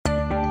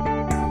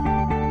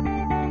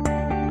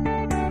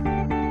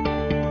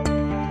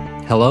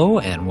Hello,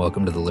 and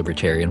welcome to the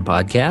Libertarian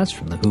Podcast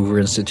from the Hoover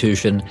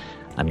Institution.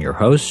 I'm your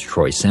host,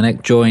 Troy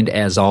Senek, joined,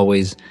 as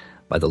always,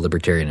 by the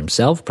Libertarian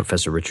himself,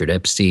 Professor Richard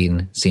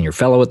Epstein, Senior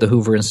Fellow at the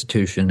Hoover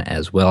Institution,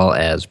 as well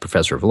as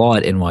Professor of Law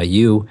at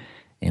NYU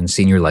and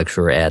Senior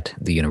Lecturer at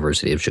the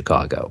University of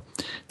Chicago.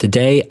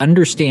 Today,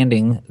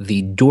 understanding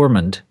the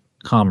Dormant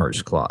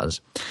Commerce Clause.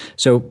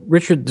 So,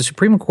 Richard, the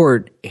Supreme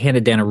Court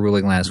handed down a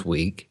ruling last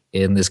week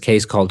in this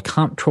case called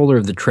Comptroller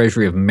of the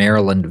Treasury of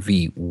Maryland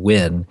v.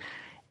 Wynn,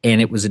 and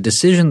it was a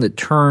decision that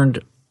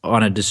turned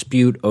on a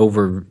dispute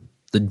over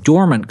the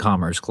Dormant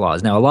Commerce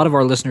Clause. Now, a lot of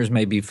our listeners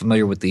may be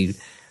familiar with the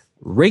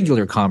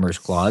regular Commerce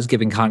Clause,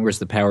 giving Congress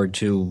the power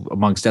to,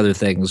 amongst other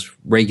things,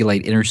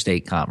 regulate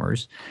interstate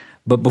commerce.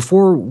 But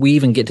before we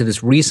even get to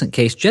this recent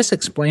case, just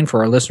explain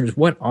for our listeners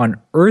what on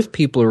earth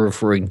people are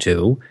referring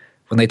to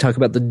when they talk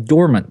about the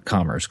Dormant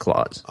Commerce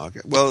Clause.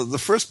 Okay. Well, the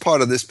first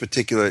part of this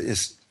particular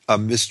is a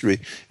mystery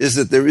is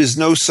that there is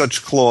no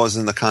such clause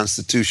in the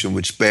Constitution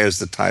which bears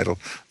the title,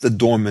 the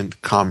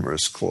Dormant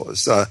Commerce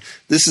Clause.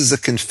 This is a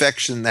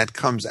confection that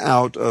comes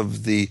out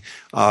of the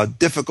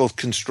difficult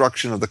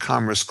construction of the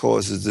Commerce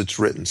Clause as it's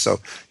written. So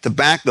to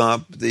back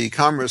up, the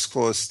Commerce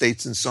Clause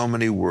states in so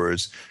many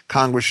words,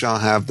 Congress shall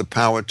have the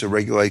power to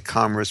regulate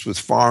commerce with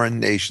foreign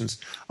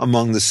nations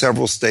among the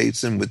several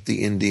states and with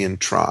the Indian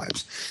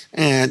tribes.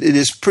 And it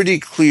is pretty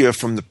clear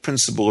from the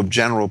principle of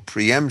general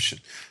preemption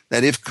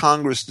that if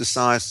Congress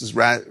decides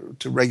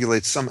to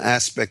regulate some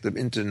aspect of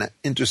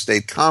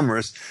interstate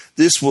commerce,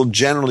 this will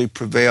generally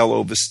prevail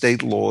over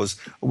state laws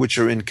which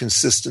are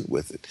inconsistent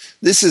with it.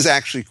 This is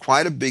actually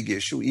quite a big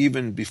issue,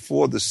 even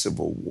before the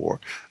Civil War,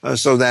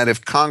 so that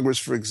if Congress,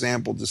 for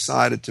example,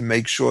 decided to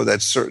make sure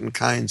that certain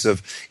kinds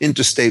of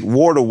interstate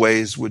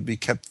waterways would be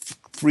kept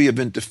free of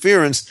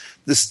interference,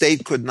 the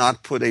state could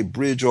not put a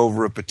bridge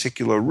over a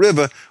particular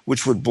river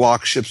which would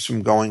block ships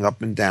from going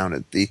up and down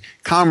it. The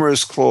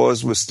Commerce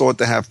Clause was thought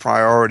to have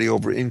priority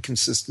over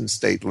inconsistent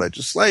state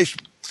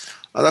legislation.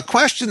 The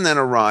question then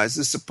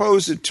arises,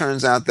 suppose it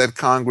turns out that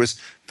Congress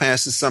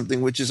passes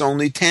something which is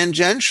only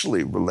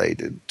tangentially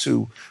related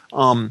to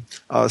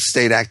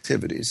state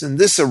activities. And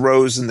this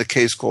arose in the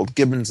case called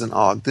Gibbons and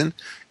Ogden,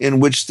 in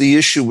which the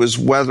issue was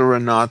whether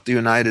or not the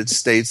United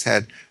States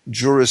had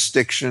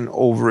jurisdiction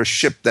over a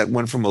ship that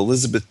went from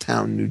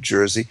Elizabethtown, New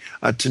Jersey,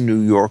 to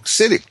New York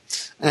City.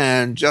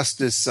 And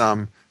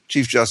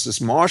Chief Justice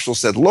Marshall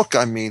said, look,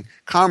 I mean,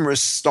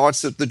 commerce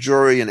starts at the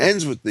jury and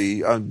ends with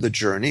the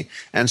journey,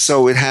 and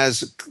so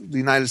the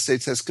United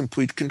States has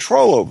complete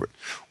control over it.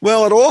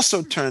 Well, it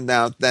also turned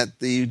out that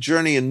the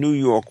journey in New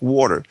York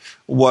water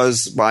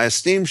was by a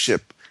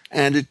steamship,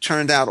 and it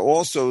turned out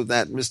also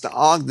that Mr.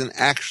 Ogden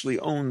actually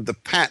owned the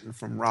patent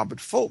from Robert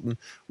Fulton,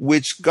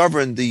 which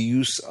governed the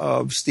use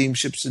of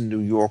steamships in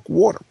New York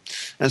water.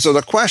 And so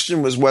the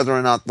question was whether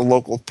or not the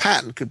local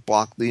patent could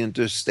block the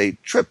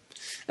interstate trip.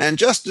 And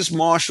Justice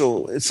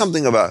Marshall, it's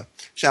something of a,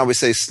 shall we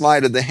say,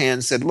 sleight of the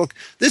hand, said, look,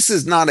 this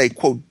is not a,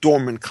 quote,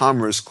 Dormant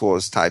Commerce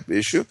Clause type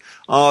issue.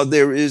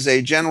 There is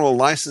a general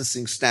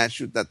licensing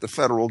statute that the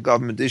federal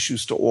government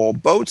issues to all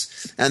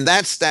boats, and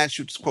that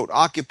statute, quote,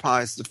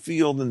 occupies the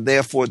field and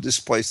therefore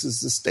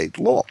displaces the state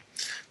law.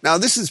 Now,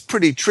 this is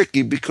pretty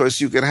tricky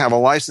because you could have a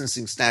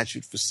licensing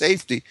statute for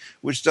safety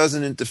which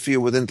doesn't interfere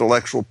with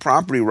intellectual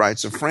property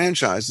rights of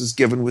franchises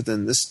given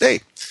within the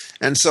state.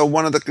 And so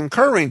one of the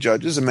concurring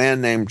judges, a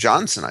man named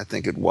Johnson, I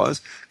think it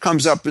was,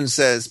 comes up and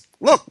says,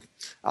 look,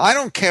 I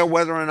don't care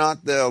whether or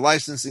not the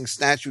licensing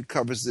statute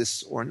covers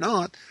this or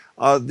not.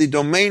 The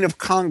domain of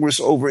Congress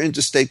over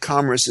interstate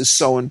commerce is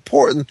so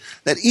important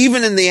that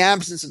even in the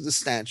absence of the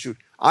statute,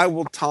 I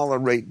will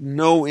tolerate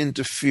no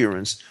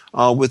interference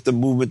with the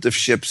movement of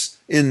ships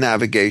in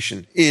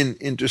navigation in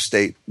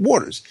interstate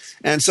waters.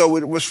 And so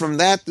it was from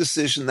that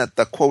decision that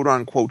the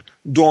quote-unquote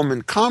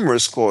Dormant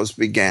Commerce Clause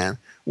began.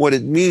 What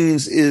it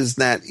means is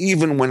that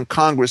even when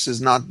Congress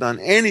has not done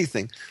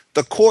anything,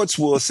 the courts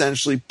will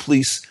essentially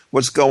police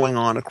what's going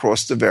on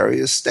across the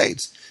various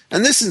states.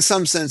 And this, in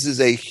some sense,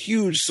 is a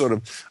huge sort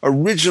of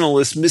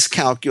originalist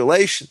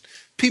miscalculation.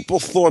 People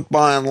thought,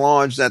 by and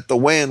large, that the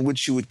way in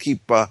which you would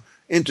keep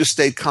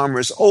interstate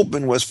commerce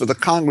open was for the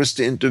Congress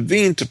to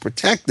intervene to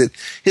protect it.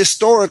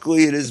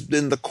 Historically, it has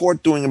been the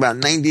court doing about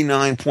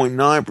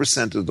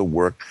 99.9% of the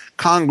work.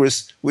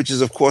 Congress, which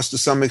is, of course, to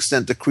some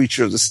extent a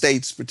creature of the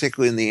states,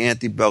 particularly in the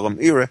antebellum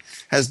era,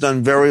 has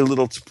done very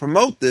little to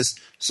promote this.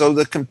 So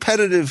the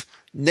competitive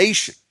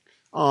nation,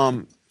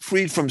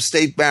 freed from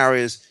state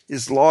barriers,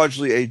 is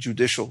largely a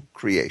judicial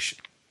creation.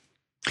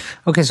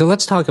 Okay, so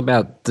let's talk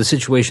about the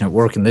situation at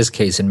work in this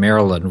case in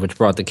Maryland, which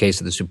brought the case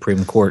to the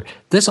Supreme Court.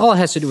 This all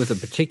has to do with a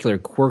particular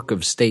quirk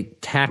of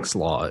state tax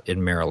law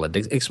in Maryland.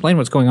 Explain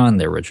what's going on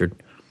there, Richard.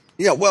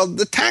 Yeah, well,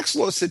 the tax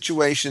law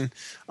situation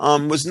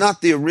was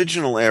not the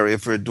original area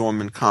for a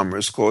dormant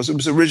commerce clause. It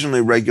was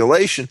originally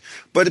regulation,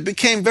 but it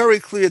became very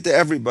clear to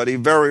everybody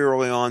very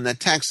early on that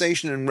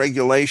taxation and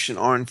regulation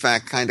are, in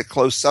fact, kind of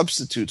close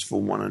substitutes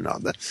for one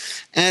another.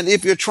 And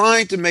if you're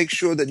trying to make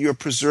sure that you're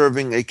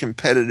preserving a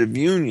competitive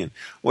union,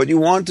 what you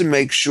want to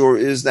make sure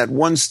is that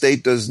one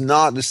state does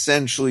not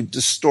essentially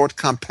distort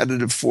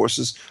competitive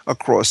forces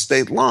across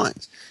state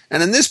lines.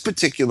 And in this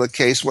particular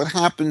case, what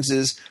happens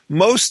is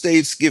most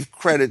states give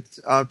credit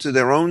to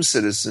their own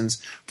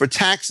citizens for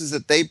taxes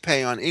that they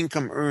pay on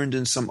income earned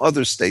in some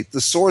other state,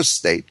 the source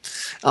state,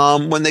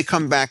 when they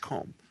come back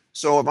home.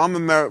 So if I'm a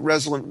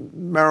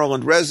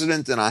Maryland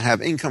resident and I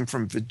have income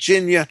from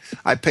Virginia,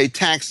 I pay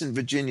tax in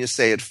Virginia,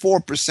 say at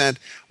 4%.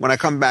 When I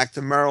come back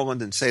to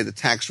Maryland and say the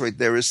tax rate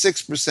there is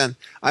 6%,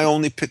 I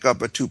only pick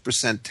up a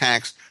 2%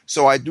 tax,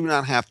 so I do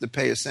not have to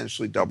pay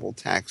essentially double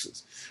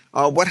taxes.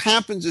 What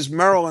happens is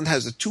Maryland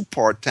has a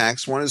two-part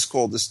tax. One is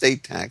called the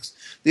state tax.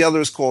 The other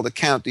is called a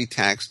county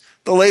tax.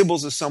 The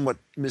labels are somewhat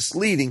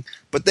misleading,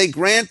 but they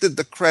granted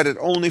the credit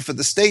only for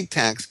the state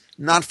tax,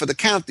 not for the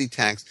county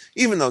tax,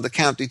 even though the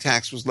county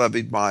tax was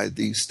levied by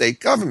the state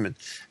government.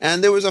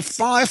 And there was a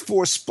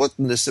 5-4 split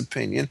in this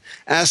opinion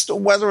as to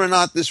whether or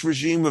not this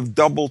regime of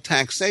double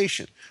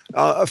taxation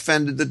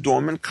offended the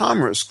Dormant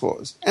Commerce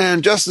Clause.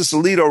 And Justice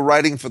Alito,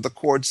 writing for the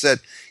court, said,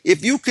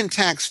 if you can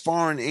tax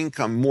foreign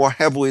income more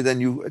heavily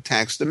than you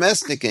tax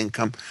domestic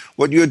income,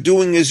 what you're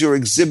doing is you're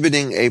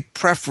exhibiting a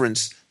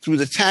preference through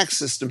the tax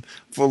system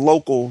for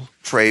local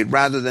trade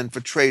rather than for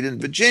trade in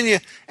Virginia.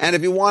 And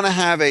if you want to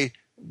have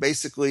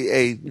basically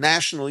a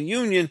national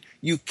union,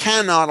 you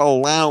cannot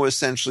allow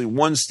essentially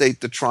one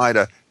state to try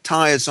to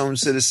tie its own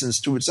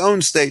citizens to its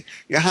own state.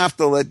 You have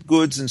to let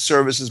goods and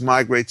services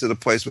migrate to the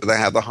place where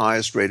they have the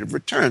highest rate of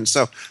return.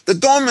 So the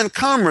Dormant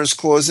Commerce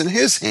Clause in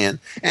his hand,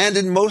 and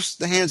in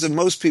the hands of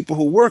most people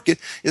who work it,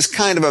 is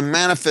kind of a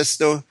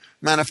manifesto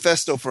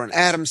for an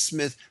Adam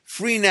Smith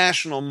free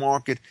national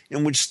market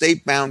in which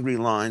state boundary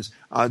lines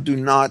do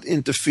not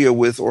interfere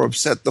with or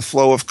upset the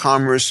flow of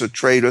commerce or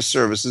trade or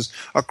services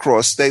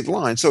across state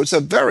lines. So it's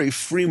a very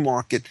free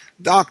market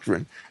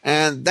doctrine.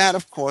 And that,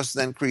 of course,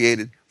 then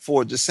created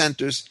 4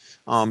 dissenters.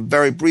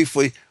 Very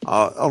briefly,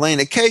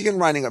 Elena Kagan,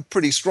 writing a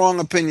pretty strong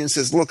opinion,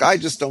 says, look, I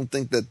just don't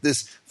think that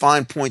this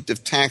fine point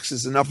of tax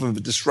is enough of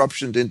a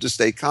disruption to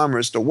interstate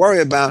commerce to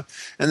worry about.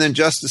 And then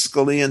Justice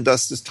Scalia and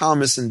Justice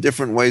Thomas in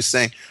different ways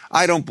saying,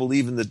 I don't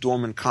believe in the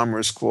Dormant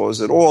Commerce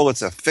Clause at all.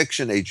 It's a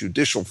fiction, a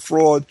judicial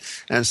fraud.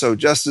 And so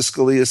Justice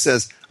Scalia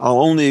says, I'll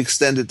only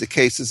extend it to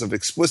cases of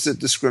explicit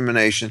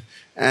discrimination.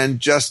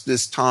 And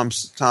Justice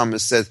Thomas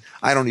says,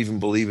 I don't even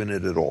believe in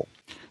it at all.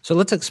 So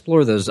let's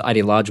explore those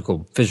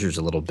ideological fissures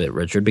a little bit,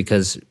 Richard,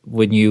 because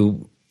when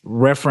you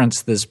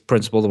reference this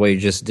principle the way you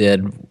just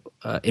did,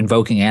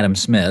 invoking Adam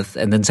Smith,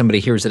 and then somebody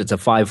hears that it's a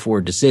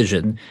 5-4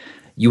 decision,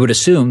 you would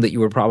assume that you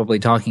were probably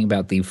talking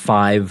about the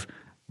 5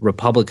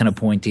 Republican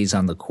appointees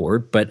on the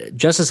court. But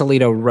Justice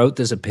Alito wrote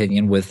this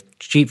opinion with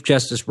Chief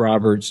Justice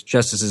Roberts,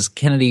 Justices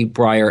Kennedy,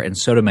 Breyer, and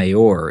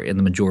Sotomayor in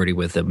the majority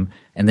with him,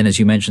 and then, as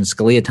you mentioned,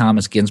 Scalia,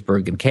 Thomas,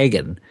 Ginsburg, and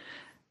Kagan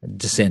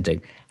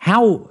dissenting.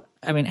 How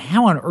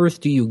on earth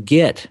do you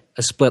get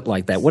a split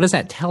like that? What does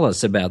that tell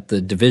us about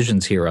the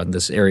divisions here on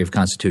this area of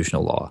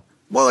constitutional law?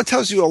 Well, it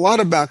tells you a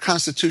lot about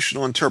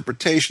constitutional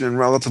interpretation and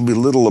relatively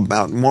little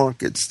about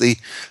markets. The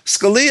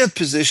Scalia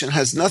position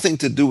has nothing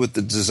to do with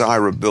the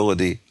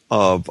desirability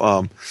of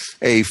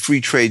a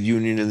free trade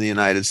union in the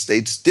United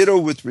States. Ditto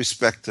with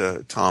respect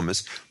to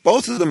Thomas.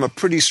 Both of them are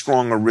pretty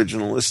strong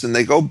originalists, and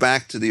they go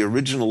back to the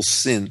original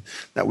sin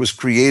that was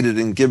created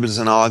in Gibbons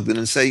and Ogden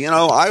and say,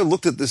 I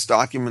looked at this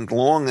document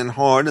long and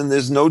hard, and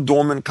there's no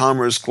Dormant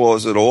Commerce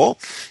Clause at all.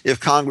 If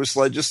Congress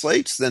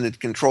legislates, then it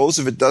controls.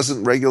 If it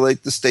doesn't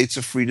regulate, the states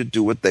are free to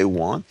do what they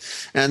want.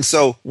 And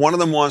so one of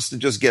them wants to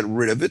just get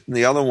rid of it, and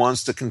the other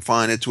wants to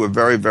confine it to a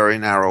very, very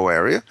narrow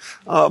area.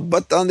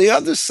 But on the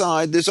other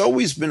side, there's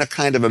always been a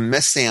kind of a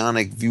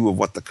messianic view of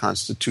what the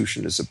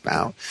Constitution is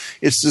about.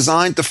 It's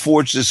designed to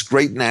forge this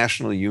great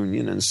national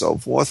union and so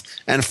forth,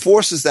 and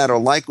forces that are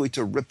likely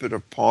to rip it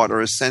apart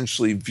are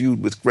essentially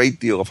viewed with great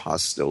deal of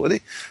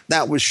hostility.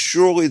 That was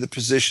surely the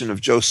position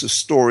of Joseph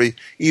Story,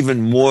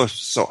 even more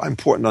so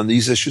important on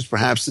these issues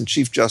perhaps than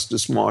Chief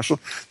Justice Marshall.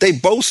 They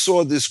both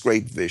saw this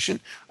great vision.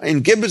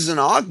 In Gibbons and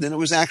Ogden, it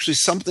was actually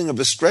something of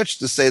a stretch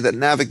to say that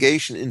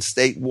navigation in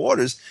state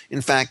waters,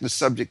 in fact, is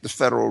subject to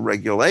federal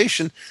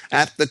regulation.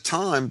 At the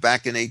time,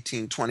 back in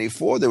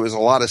 1824, there was a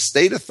lot of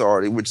state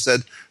authority which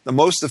said the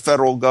most the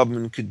federal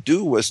government could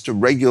do was to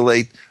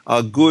regulate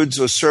goods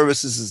or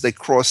services as they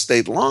cross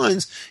state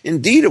lines.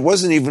 Indeed, it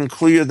wasn't even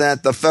clear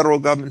that the federal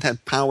government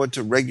had power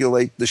to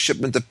regulate the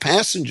shipment of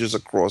passengers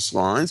across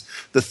lines,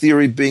 the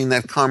theory being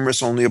that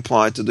commerce only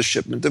applied to the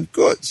shipment of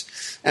goods.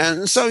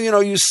 And so,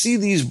 you see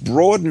these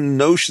broadened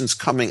notions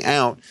coming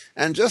out,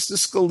 and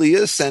Justice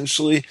Scalia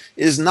essentially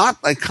is not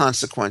a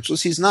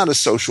consequentialist. He's not a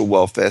social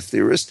welfare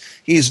theorist.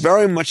 He's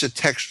very much a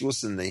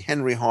textualist in the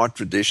Henry Hart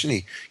tradition.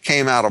 He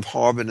came out of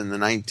Harvard in the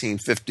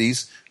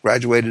 1950s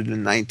graduated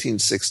in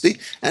 1960,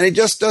 and he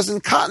just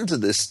doesn't cotton to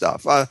this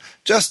stuff.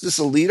 Justice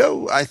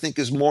Alito, I think,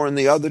 is more in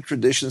the other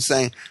tradition,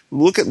 saying,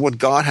 look at what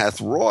God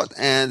hath wrought.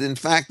 And in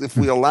fact, if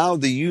we allow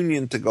the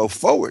union to go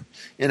forward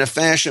in a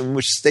fashion in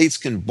which states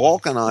can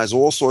balkanize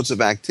all sorts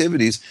of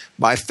activities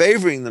by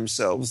favoring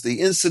themselves,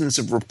 the incidence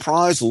of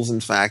reprisals, in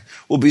fact,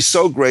 will be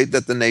so great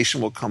that the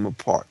nation will come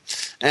apart.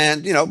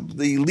 And,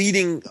 the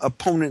leading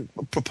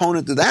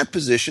proponent to that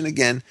position,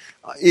 again,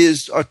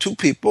 are two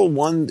people.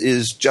 One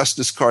is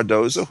Justice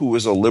Cardozo, who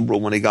was a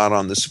liberal when he got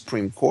on the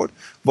Supreme Court,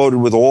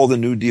 voted with all the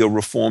New Deal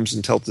reforms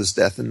until his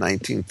death in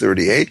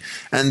 1938.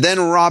 And then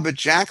Robert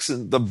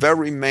Jackson, the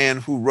very man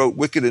who wrote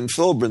Wicked and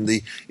Filburn,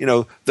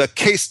 the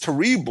case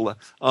terrible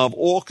of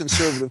all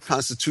conservative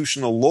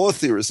constitutional law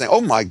theorists, saying,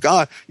 oh my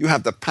God, you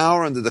have the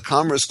power under the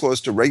Commerce Clause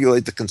to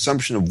regulate the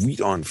consumption of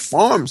wheat on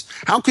farms.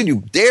 How can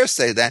you dare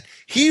say that?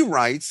 He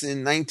writes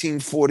in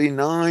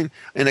 1949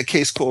 in a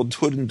case called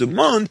Hood and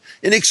Dumond,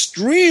 an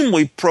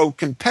extremely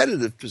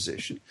pro-competitive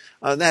position.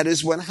 That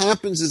is, what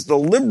happens is the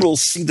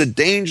liberals see the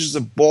dangers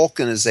of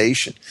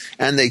balkanization,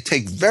 and they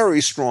take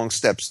very strong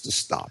steps to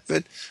stop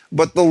it.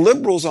 But the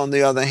liberals, on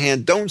the other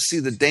hand, don't see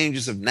the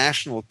dangers of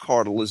national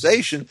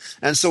cartelization,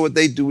 and so what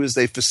they do is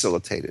they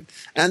facilitate it.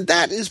 And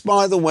that is,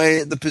 by the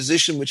way, the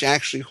position which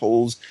actually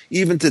holds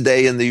even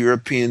today in the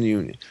European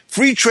Union.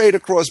 Free trade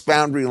across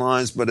boundary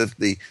lines, but if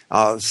the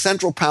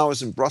central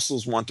powers in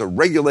Brussels want to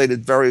regulate it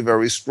very,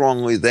 very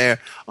strongly there,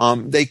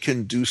 they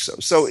can do so.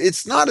 So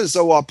it's not as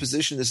though our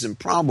position is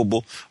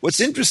improbable. What's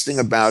interesting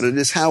about it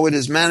is how it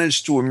has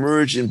managed to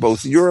emerge in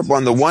both Europe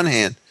on the one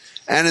hand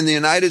and in the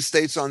United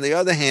States on the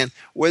other hand,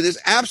 where there's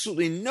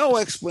absolutely no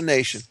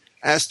explanation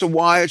as to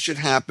why it should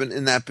happen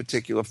in that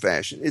particular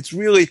fashion. It's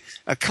really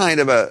a kind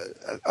of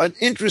an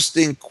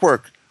interesting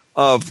quirk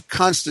of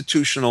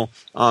constitutional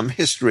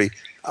history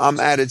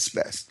at its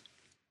best.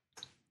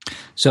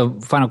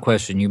 So, final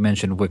question. You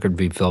mentioned Wickard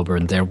v.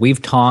 Filburn there.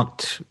 We've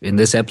talked in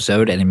this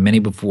episode and in many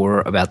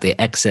before about the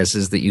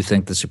excesses that you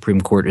think the Supreme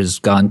Court has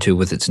gone to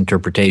with its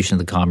interpretation of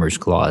the Commerce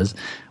Clause,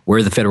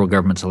 where the federal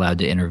government's allowed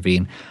to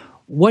intervene.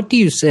 What do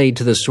you say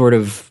to the sort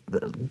of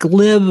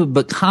glib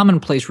but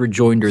commonplace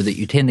rejoinder that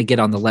you tend to get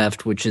on the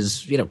left, which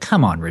is,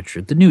 come on,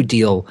 Richard, the New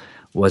Deal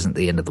wasn't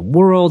the end of the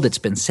world. It's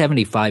been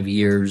 75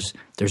 years.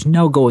 There's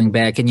no going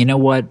back. And you know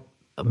what?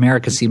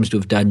 America seems to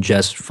have done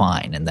just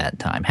fine in that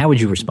time. How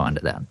would you respond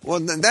to that? Well,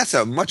 that's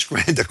a much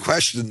grander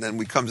question than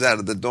what comes out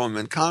of the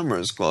Dormant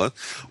Commerce Clause.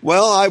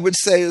 Well, I would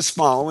say as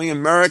following.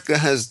 America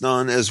has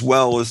done as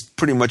well as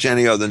pretty much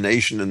any other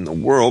nation in the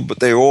world, but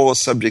they are all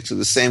subject to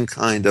the same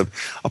kind of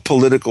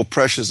political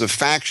pressures of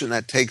faction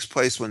that takes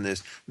place when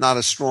there's not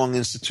a strong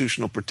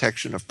institutional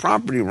protection of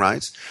property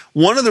rights.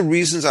 One of the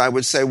reasons I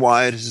would say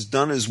why it has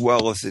done as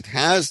well as it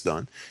has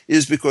done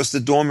is because the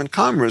Dormant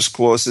Commerce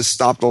Clause has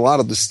stopped a lot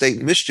of the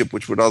state mischief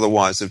which would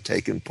otherwise have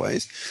taken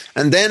place.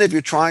 And then if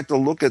you're trying to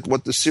look at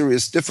what the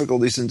serious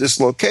difficulties and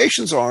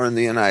dislocations are in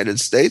the United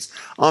States,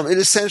 it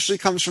essentially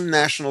comes from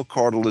national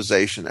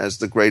cartelization as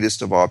the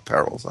greatest of our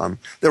perils.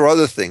 There are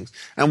other things.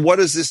 And what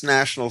does this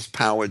national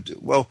power do?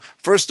 Well,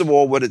 first of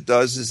all, what it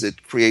does is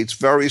it creates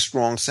very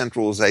strong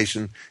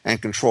centralization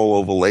and control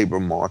over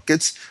labor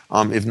markets,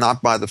 if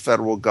not by the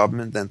federal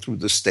government, then through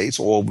the states,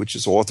 all of which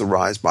is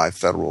authorized by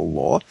federal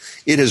law.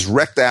 It has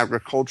wrecked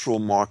agricultural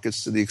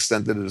markets to the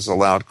extent that it has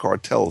allowed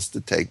cartels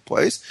to take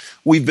place.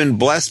 We've been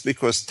blessed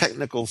because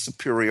technical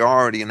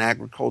superiority in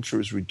agriculture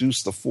has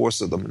reduced the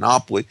force of the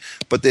monopoly,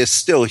 but there's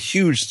still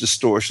huge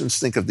distortions.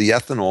 Think of the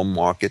ethanol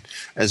market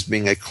as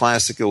being a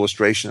classic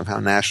illustration of how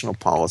national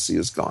policy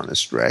has gone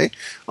astray.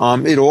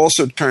 It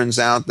also turns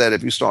out that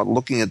if you start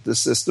looking at the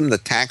system, the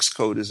tax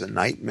code is a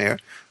nightmare.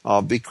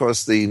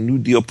 Because the New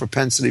Deal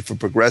propensity for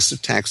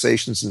progressive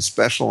taxations and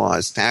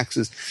specialized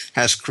taxes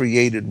has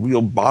created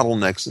real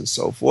bottlenecks and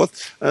so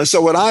forth. So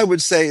what I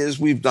would say is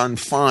we've done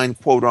fine,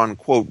 quote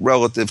unquote,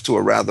 relative to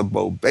a rather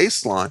low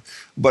baseline.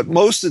 But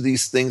most of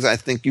these things I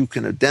think you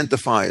can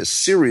identify as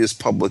serious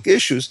public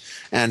issues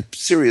and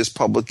serious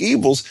public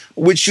evils,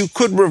 which you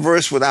could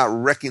reverse without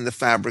wrecking the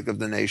fabric of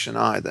the nation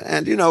either.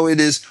 And, it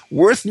is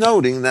worth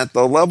noting that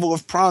the level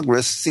of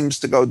progress seems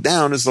to go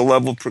down as the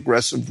level of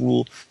progressive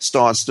rule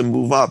starts to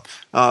move up.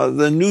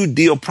 The New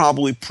Deal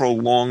probably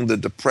prolonged the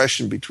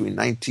Depression between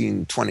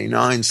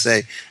 1929,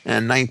 say,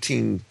 and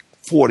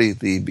 1940,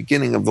 the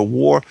beginning of the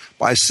war,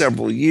 by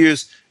several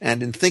years.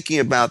 And in thinking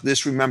about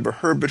this, remember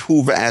Herbert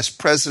Hoover as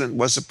president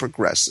was a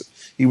progressive.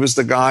 He was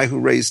the guy who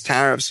raised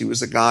tariffs. He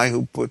was the guy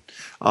who put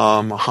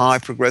high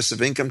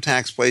progressive income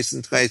tax place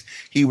in place.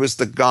 He was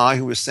the guy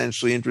who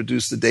essentially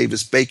introduced the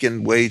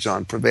Davis-Bacon wage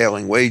on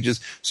prevailing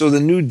wages. So the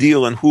New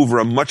Deal and Hoover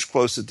are much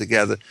closer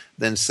together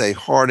than, say,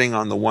 Harding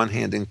on the one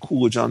hand and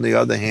Coolidge on the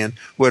other hand,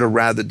 who had a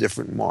rather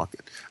different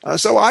market.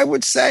 So I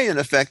would say, in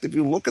effect, if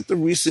you look at the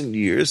recent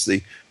years,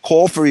 the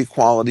call for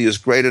equality is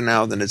greater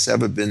now than it's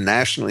ever been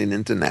nationally and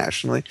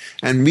internationally.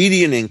 point. And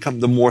median income,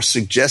 the more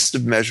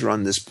suggestive measure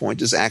on this point,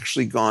 has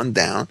actually gone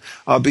down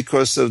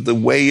because of the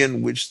way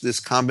in which this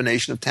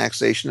combination of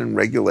taxation and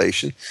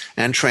regulation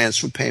and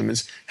transfer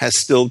payments has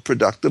stilled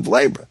productive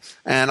labor.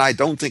 And I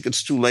don't think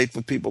it's too late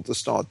for people to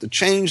start to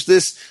change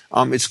this.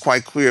 It's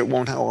quite clear it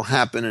won't all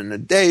happen in a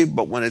day,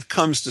 but when it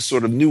comes to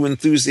sort of new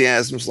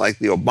enthusiasms like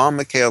the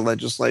Obamacare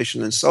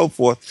legislation and so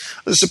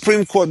forth, the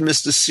Supreme Court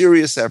missed a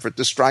serious effort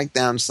to strike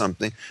down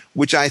something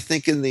which I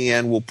think in the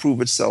end will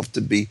prove itself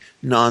to be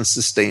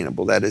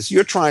non-sustainable. That is,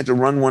 you're trying to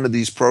run one of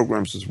these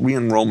programs with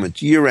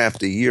re-enrollment year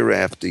after year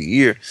after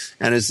year,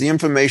 and as the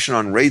information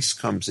on rates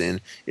comes in,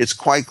 it's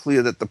quite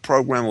clear that the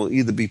program will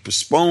either be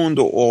postponed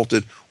or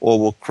altered or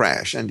will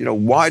crash. And,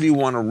 why do you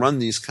want to run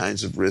these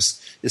kinds of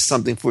risks is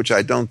something for which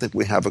I don't think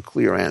we have a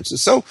clear answer.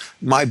 So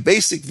my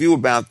basic view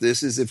about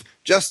this is if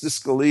Justice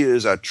Scalia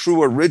is a true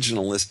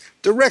originalist,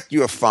 direct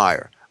your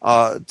fire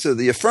to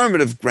the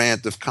affirmative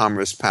grant of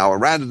commerce power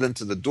rather than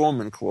to the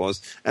Dormant Clause,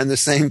 and the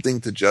same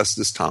thing to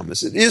Justice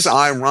Thomas. It is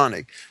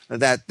ironic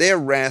that their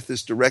wrath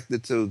is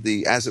directed to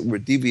the, as it were,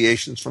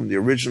 deviations from the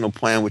original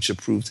plan, which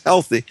approved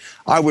healthy.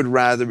 I would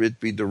rather it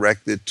be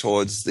directed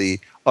towards the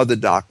other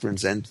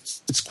doctrines. And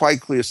it's quite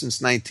clear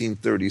since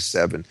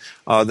 1937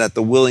 that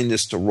the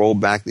willingness to roll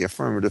back the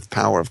affirmative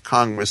power of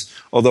Congress,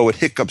 although it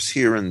hiccups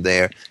here and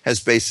there, has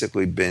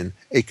basically been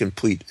a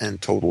complete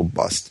and total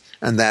bust.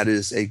 And that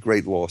is a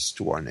great loss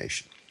to our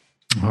nation.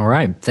 All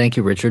right. Thank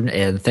you, Richard.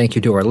 And thank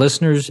you to our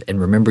listeners. And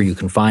remember, you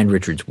can find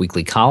Richard's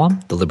weekly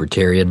column, The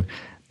Libertarian,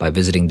 by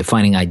visiting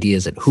Defining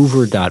Ideas at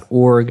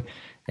hoover.org.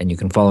 And you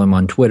can follow him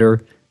on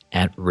Twitter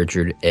at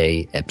Richard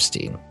A.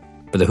 Epstein.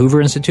 For the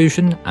Hoover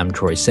Institution, I'm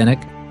Troy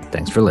Senik.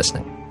 Thanks for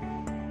listening.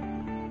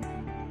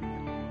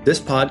 This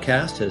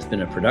podcast has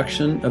been a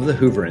production of the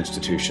Hoover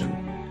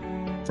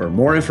Institution. For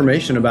more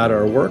information about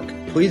our work,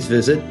 please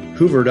visit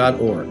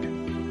hoover.org.